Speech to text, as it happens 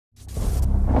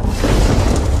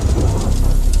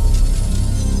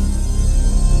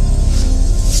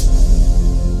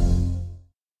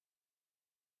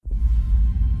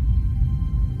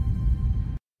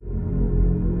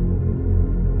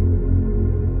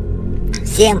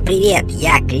Всем привет,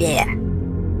 я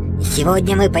Клевер. И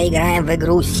сегодня мы поиграем в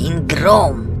игру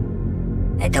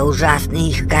Синдром. Это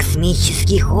ужасный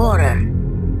космический хоррор.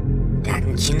 Так,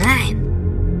 начинаем.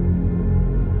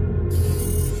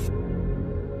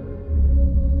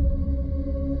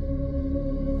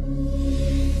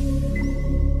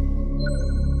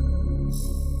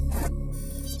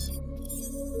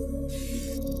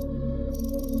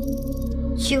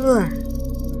 Чего?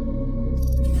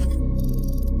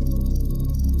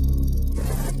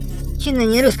 Че на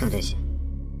нерусском-то все?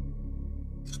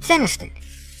 Специально, что ли?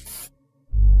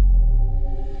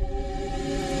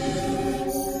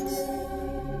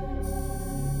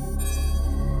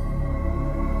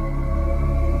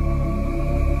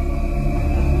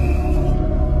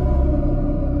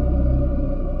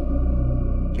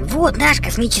 Вот наш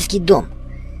космический дом.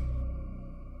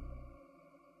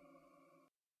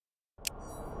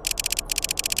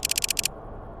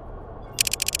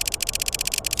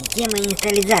 Система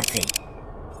инициализации.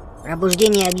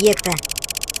 Пробуждение объекта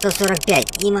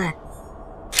 145. Имя...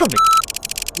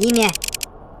 Имя...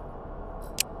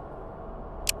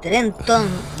 Трентон...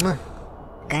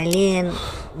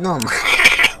 Коленом.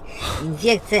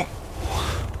 Инфекция...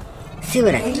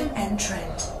 Сыворотка.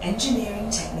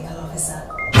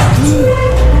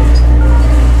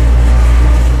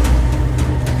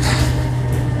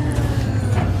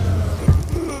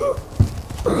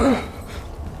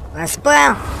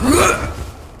 Поспал?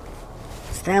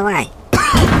 Вставай.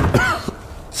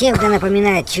 Чем-то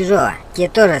напоминает чужого. Те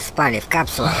тоже спали в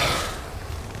капсулах.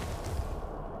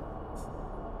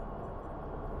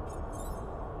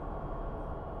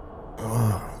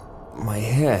 My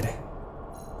head.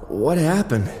 What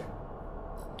happened?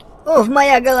 Уф,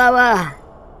 моя голова.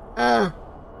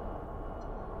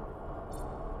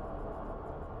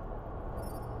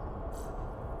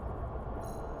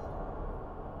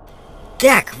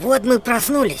 Так, вот мы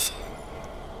проснулись.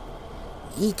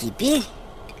 И теперь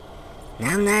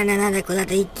нам, наверное, надо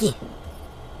куда-то идти.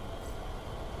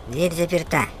 Дверь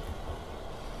заперта.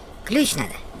 Ключ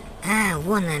надо. А,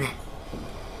 вон надо.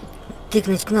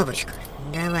 Тыкнуть кнопочку.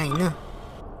 Давай, ну.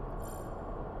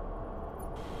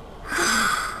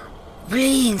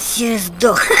 Блин, все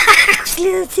сдох.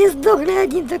 Все сдохли,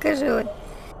 один только живой.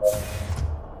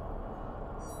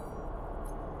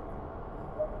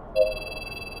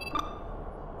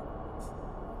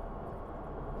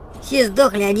 Все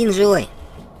сдохли, один живой.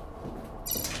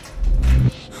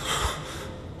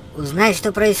 Узнай,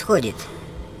 что происходит.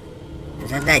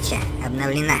 Задача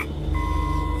обновлена.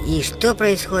 И что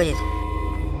происходит?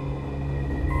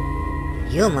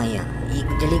 Ё-моё, и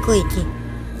далеко идти?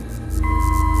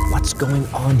 What's going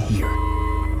on here?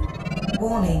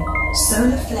 Warning,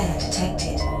 solar flare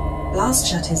detected. Blast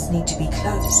shutters need to be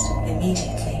closed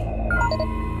immediately.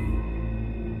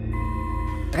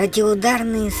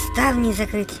 Противоударные ставни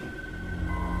закрыть.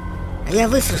 А я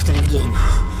высру, что ли, где-нибудь?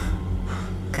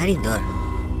 Коридор.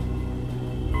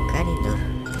 Коридор.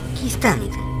 Какие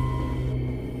ставни-то?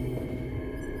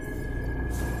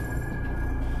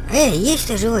 Эй, есть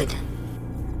кто живой-то?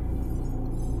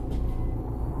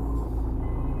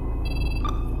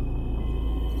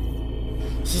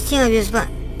 Система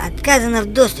отказана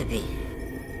в доступе.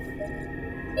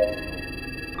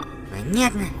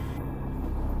 Понятно.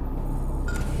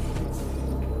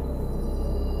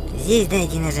 Здесь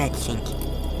дайте нажать что-нибудь.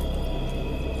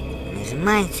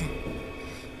 Нажимается.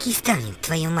 Какие ставни,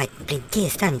 твою мать? Блин, где я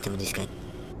ставни-то буду искать?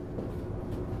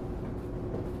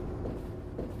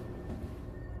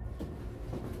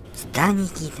 Ставни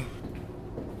какие-то.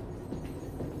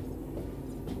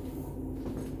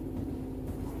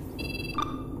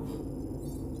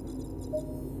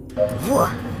 Во!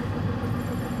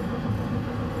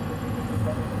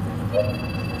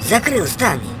 Закрыл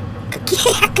ставни.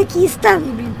 Какие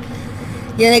ставни, блин?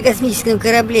 Я на космическом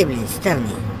корабле, блин,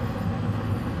 ставни.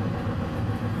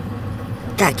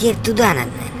 Так, теперь туда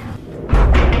надо, наверное.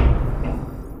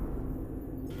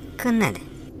 Как надо.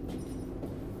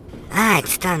 А, эти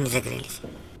ставни закрылись.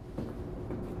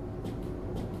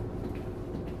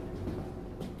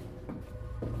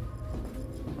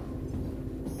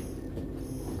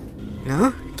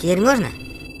 Ну, теперь можно?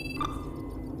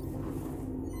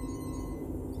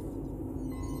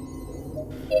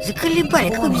 Заколебали,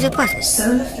 какой безопасность.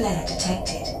 Solar flare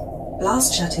detected.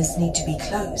 Blast shutters need to be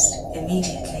closed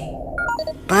immediately.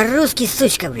 По-русски,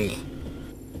 сучка, блин.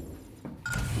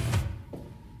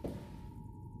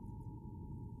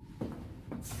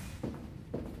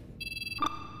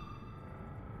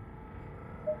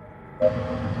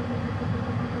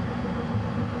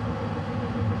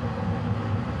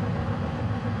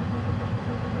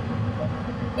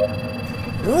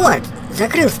 Вот,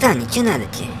 закрыл ставни, что надо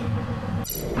тебе?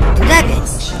 опять?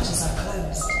 Shutters are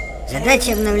closed.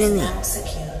 Задачи обновлены. Now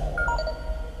secure.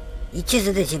 И че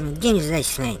задачи? Где мне задачи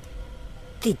смотреть?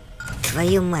 Ты,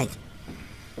 твою мать.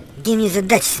 Где мне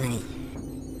задачи смотреть?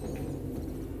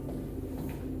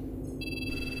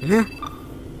 Ну?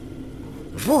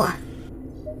 Во!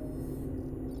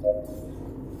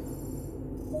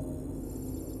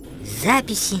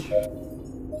 Записи.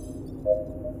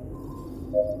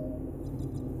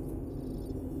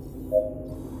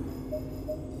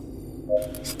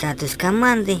 Статус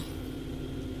команды.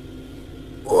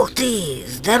 Ух ты!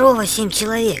 Здорово, 7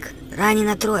 человек.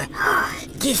 Ранено 3.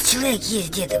 10 человек есть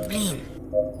где-то, блин.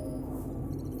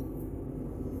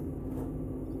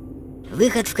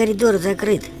 Выход в коридор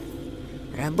закрыт.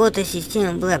 Работа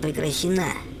системы была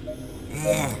прекращена.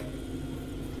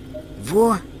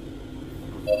 Во!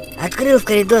 Открыл в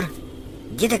коридор.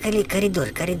 Где-то коридор.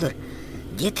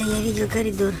 Где-то я видел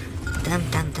коридор. Там,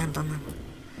 по-моему.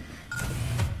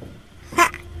 Ха!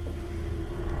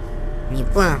 Не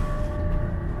понял.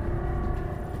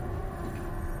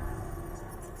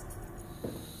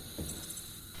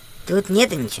 Тут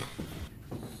нету ничего.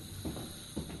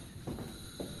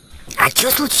 А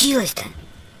что случилось-то?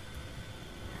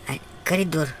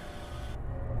 Коридор.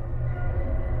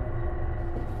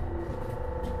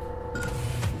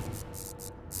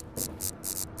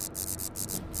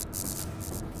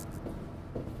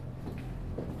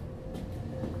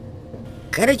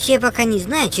 Короче, я пока не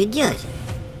знаю, что делать.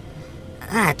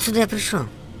 Отсюда я пришел.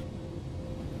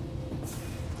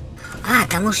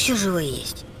 Там уж еще живой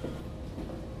есть.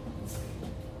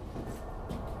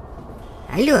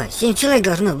 Алло, 7 человек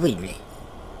должно быть, блин.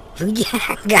 Вы где,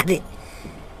 гады?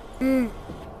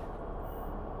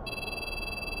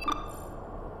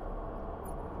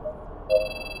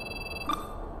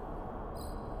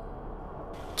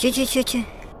 Че?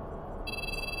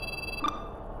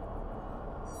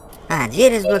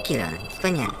 Дверь разблокирована.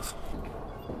 Понятно.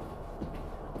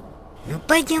 Ну,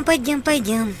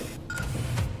 пойдем.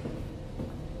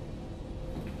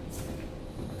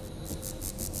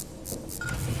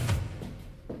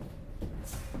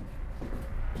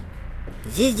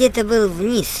 Здесь где-то был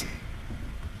вниз.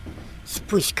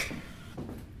 Спуск.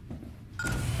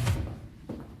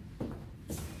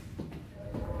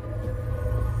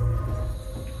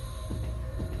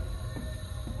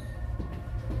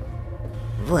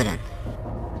 Вот он.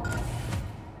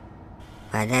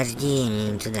 Подожди,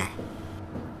 мне не туда.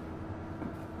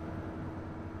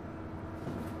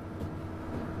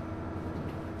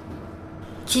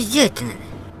 Что сделать-то надо?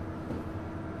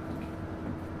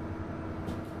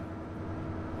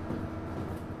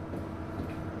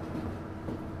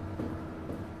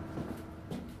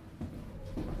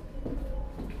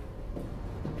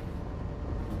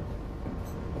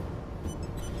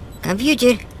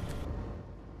 Компьютер.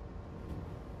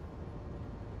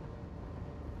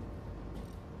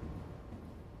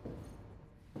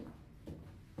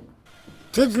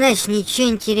 Тут, значит, ничего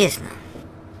интересного.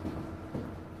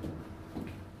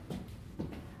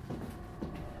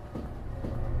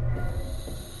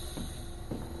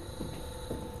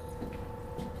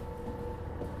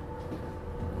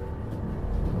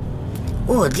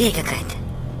 О, дверь какая-то.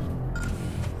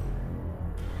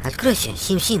 Откройся,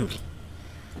 Сим-Сим, блин.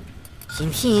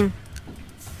 Сим-Сим.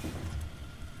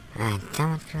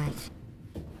 Там открывается.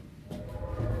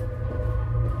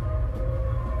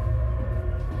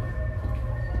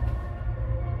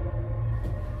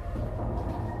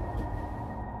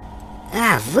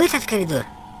 В этот коридор.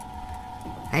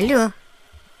 Алло.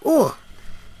 О!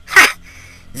 Ха!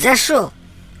 Зашел.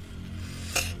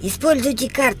 Используйте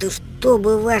карту,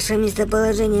 чтобы ваше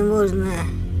местоположение можно...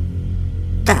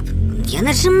 Тап. Я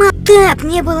нажимал тап,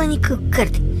 не было никакой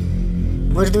карты.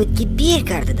 Может быть, теперь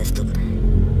карта доступна?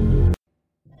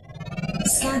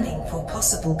 Scanning for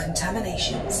possible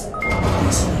contaminations.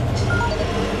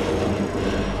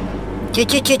 Че?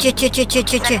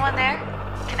 Anyone there?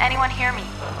 Can anyone hear me?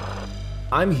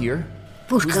 I'm here.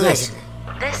 Пушка Who's this?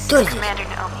 лазерная. This Кто is здесь? Commander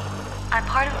Naomi. I'm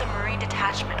part of the Marine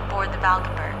detachment aboard the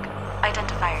Valkenburg.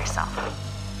 Identify yourself.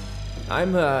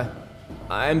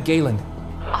 I'm Galen.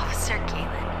 Officer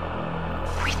Galen.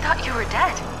 We thought you were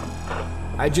dead.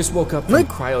 I just woke up from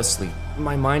cryosleep.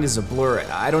 My mind is a blur.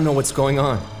 I don't know what's going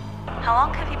on. How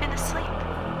long have you been asleep?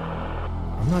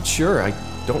 I'm not sure. I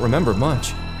don't remember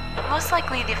much. Most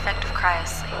likely the effect of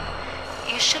cryosleep.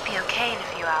 You should be okay in a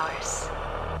few hours.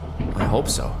 I hope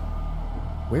so.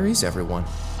 Where is everyone?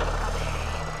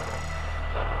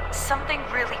 Something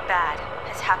really bad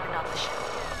has happened on the ship.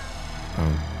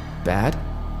 Bad?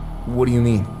 What do you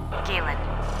mean? Galen,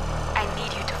 I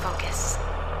need you to focus.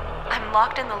 I'm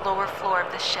locked in the lower floor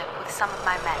of the ship with some of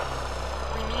my men.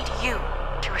 We need you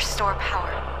to restore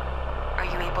power. Are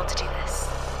you able to do this?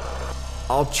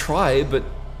 I'll try, but...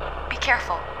 Be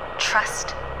careful.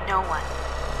 Trust no one.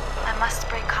 I must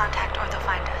break contact or they'll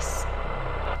find us.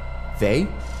 They?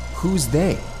 Who's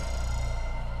they?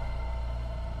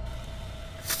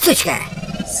 Сучка!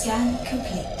 Scan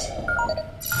complete.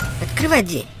 Открывай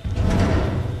дверь.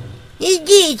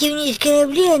 Идите вниз к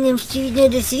кораблям,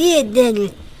 надо свет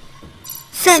дали.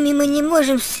 Сами мы не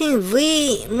можем, сын.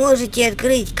 Вы можете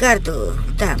открыть карту.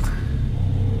 Так.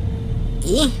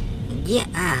 И? Где?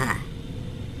 Ага.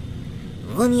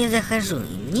 Вон я захожу.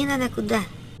 И мне надо куда?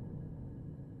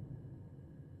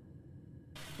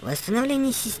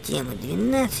 Восстановление системы.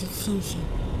 12.77.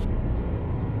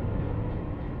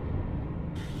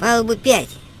 Палуба 5.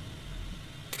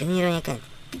 Тренирование карты.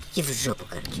 Идите в жопу,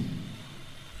 короче.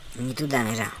 Не туда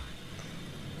нажал.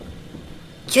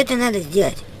 Что-то надо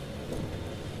сделать.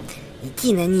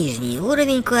 Идти на нижний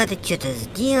уровень куда-то, что-то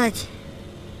сделать.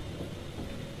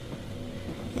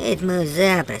 Это мы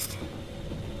запросто.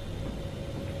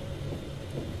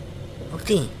 Ух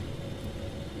ты.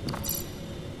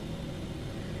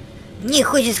 Мне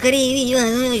хочется скорее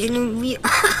видео.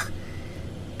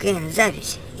 Какая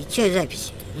запись? И что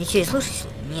запись? Ничего, слушаешь?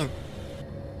 Нет.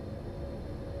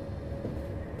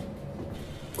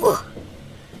 О!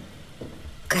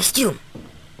 Костюм.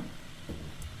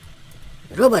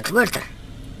 Робот Вертер.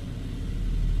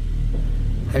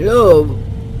 Hello.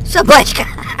 Собачка.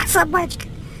 Собачка.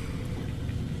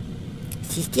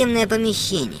 Системное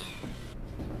помещение.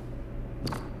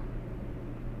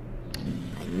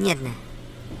 Понятно.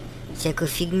 Всякую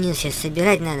фигню сейчас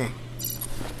собирать надо.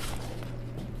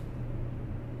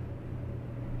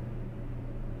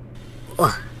 О!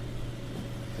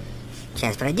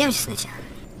 Сейчас пройдемся сначала.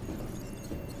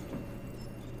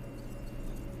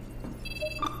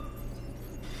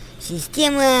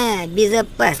 Система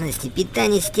безопасности,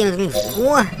 питание системы.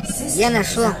 О! Я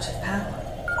нашел.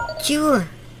 Чего?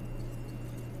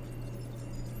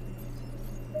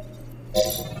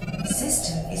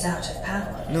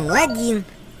 Ну, один.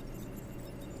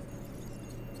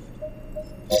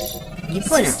 Не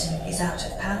понял.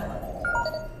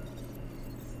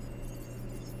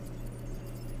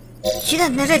 Че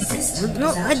надо нажать-то? Ну,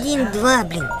 1, 2,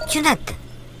 блин. Че надо-то?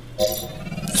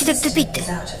 Че так тупить-то?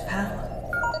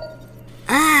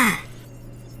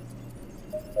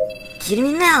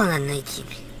 Терминал надо найти,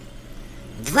 блин.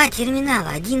 2 терминала,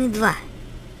 1 и 2.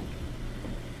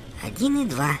 1 и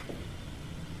 2.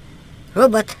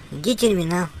 Робот, где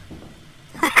терминал?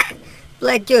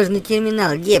 Платежный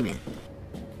терминал, где, блин?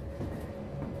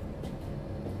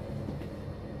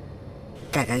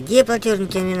 Так, а где платежный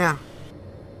терминал?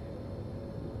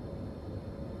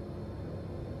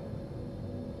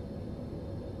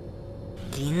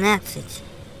 $12,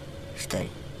 что ли?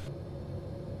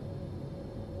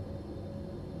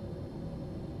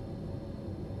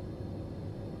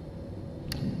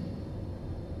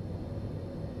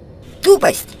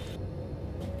 Тупость!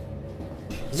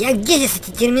 Я где здесь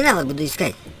эти терминалы буду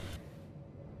искать?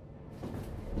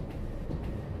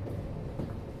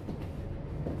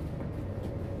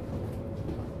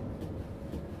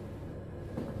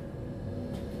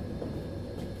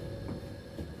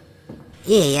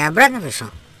 Я обратно пришел.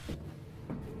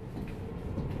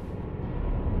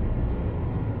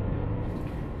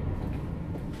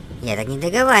 Я так не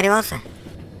договаривался.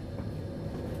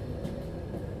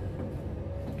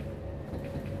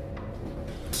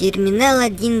 Терминал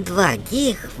 1-2. Где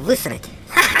их высрать?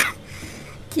 Ха-ха!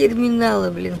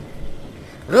 Терминалы, блин.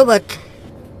 Робот.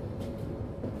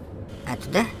 А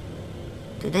туда?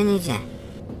 Туда нельзя.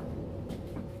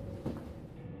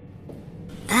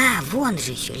 Вон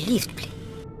же еще лифт, блин.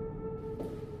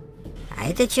 А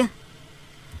это что?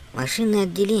 Машинное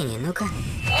отделение, ну-ка.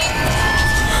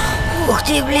 Ух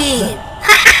ты, блин!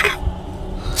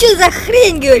 Че за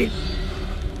хрень, говорит?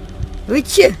 Вы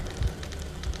че?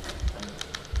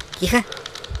 Тихо.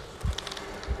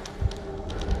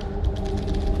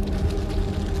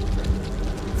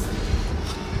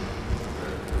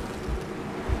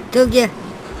 Ты где?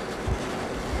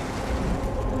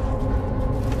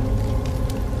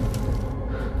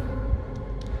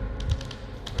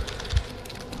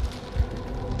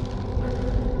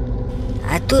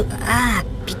 А тут...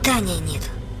 питания нет.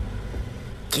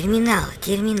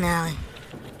 Терминалы.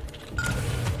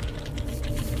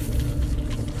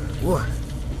 О!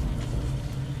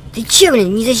 Ты че,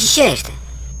 блин, не защищаешь-то?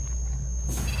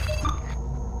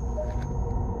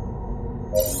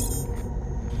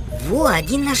 Во,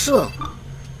 один нашел.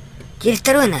 Теперь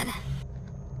второй надо.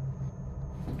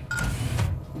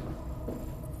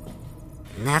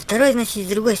 На второй, значит, с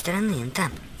другой стороны, он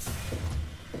там.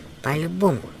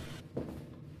 По-любому.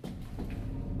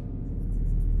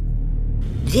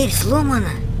 Дверь сломана.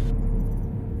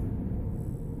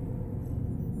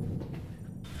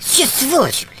 Че,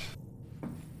 сволочь, блядь.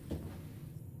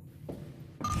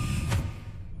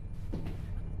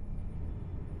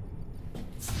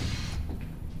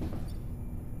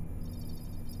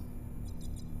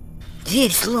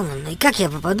 Дверь сломана. И как я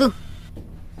попаду?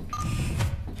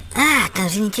 А, там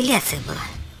же вентиляция была.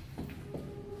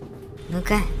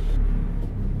 Ну-ка.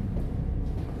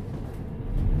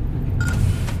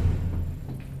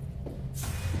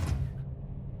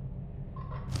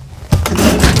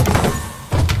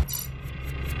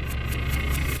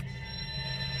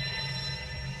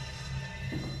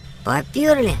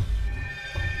 Попёрли.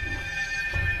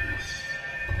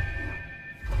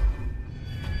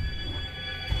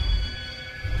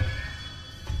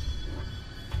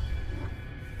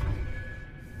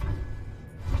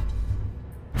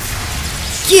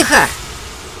 Тихо!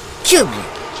 Чё, блин?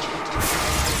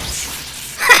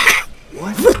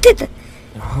 Вот это!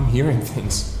 I'm hearing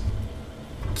things.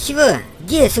 Чего?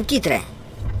 Где субтитры?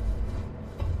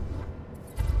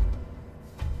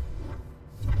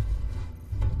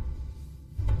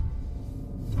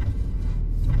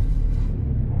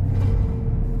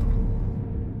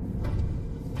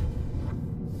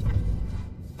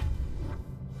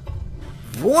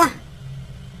 Во!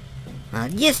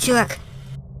 Молодец, чувак!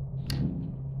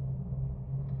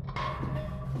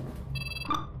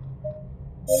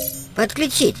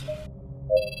 Подключить.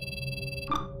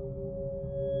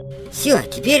 Все,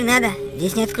 теперь надо.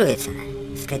 Здесь не откроется,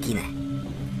 скотина.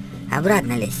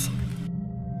 Обратно лезть.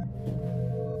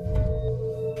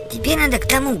 Теперь надо к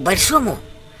тому большому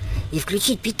и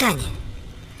включить питание.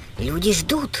 Люди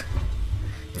ждут.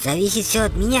 Зависит все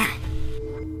от меня.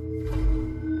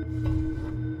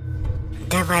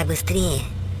 Давай быстрее.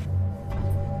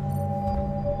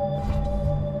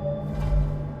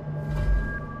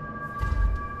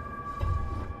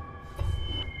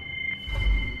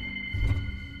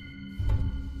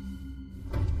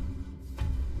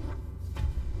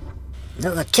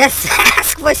 Ну вот сейчас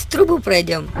сквозь трубу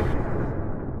пройдем.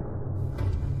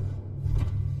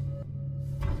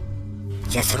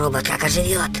 Сейчас робот как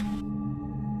оживет.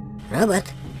 Робот.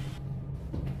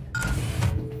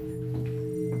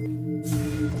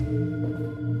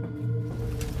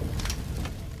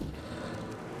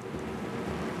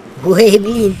 Ой,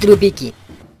 блин, трупики.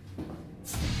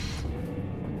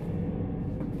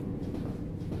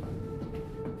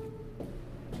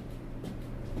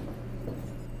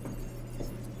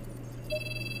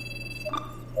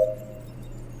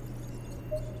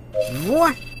 Во!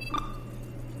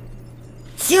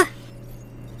 Все?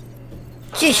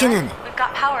 Что еще надо? We've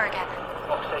got power again.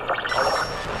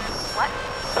 What?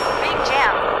 Being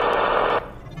jammed.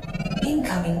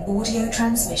 Incoming audio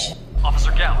transmission.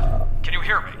 Officer Gallup, can you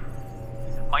hear me?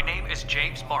 My name is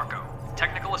James Marco,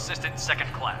 Technical Assistant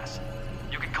 2nd Class.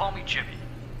 You can call me Jimmy.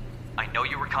 I know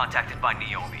you were contacted by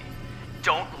Naomi.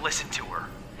 Don't listen to her.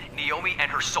 Naomi and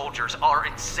her soldiers are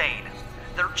insane.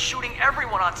 They're shooting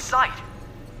everyone on sight.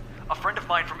 A friend of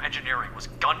mine from engineering was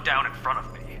gunned down in front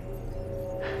of me.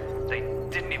 They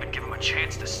didn't even give him a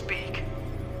chance to speak.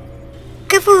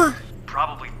 Кого?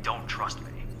 Probably don't trust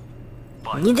me.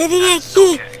 But Не доверяй that's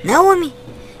ей, okay. Наоми.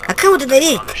 А кому ты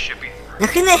доверить? On the ship either.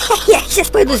 Нахрена я сейчас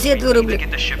пойду свет вырублю? Get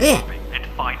the ship moving and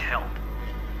find help.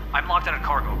 I'm locked in a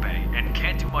cargo bay and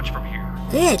can't do much from here.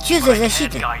 Что But за I can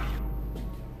защита? guide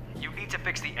you. You need to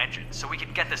fix the engine so we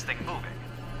can get this thing moving.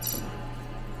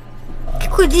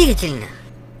 Какой двигатель?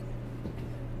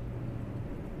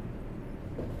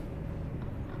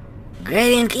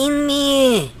 Driving in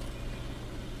me.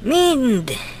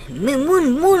 Мунд.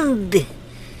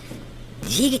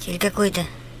 Двигатель какой-то.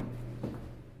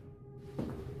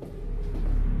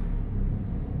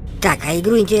 Так, а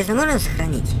игру, интересно, можно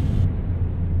сохранить?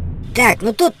 Так,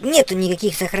 ну тут нету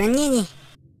никаких сохранений.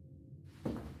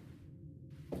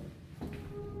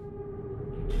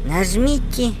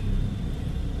 Нажмите.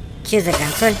 Че за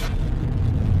консоль?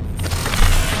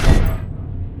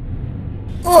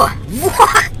 О, вот,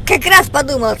 как раз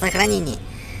подумал о сохранении.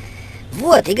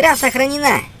 Вот, игра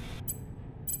сохранена.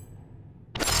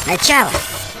 Начало.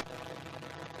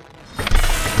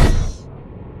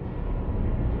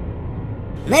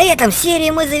 На этом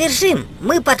серию мы завершим.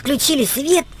 Мы подключили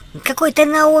свет какой-то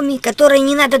Наоми, которой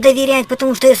не надо доверять,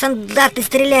 потому что ее солдаты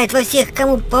стреляют во всех,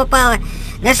 кому попало.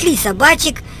 Нашли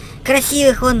собачек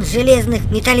красивых, вон, железных,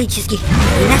 металлических.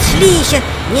 И нашли еще...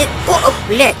 О,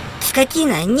 блядь,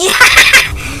 скотина.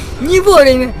 Не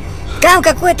вовремя. Там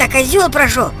какой-то козел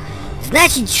прошел.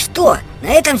 Значит, что? На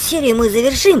этом серию мы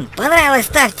завершим. Понравилось,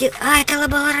 ставьте... А, это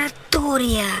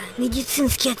лаборатория.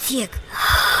 Медицинский отсек.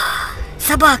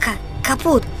 Собака.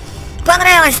 Капут.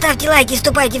 Понравилось? Ставьте лайки,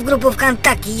 вступайте в группу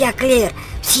ВКонтакте. Я Клевер.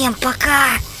 Всем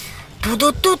пока.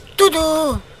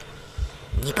 Туду-тут-туду.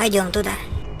 Не пойдем туда.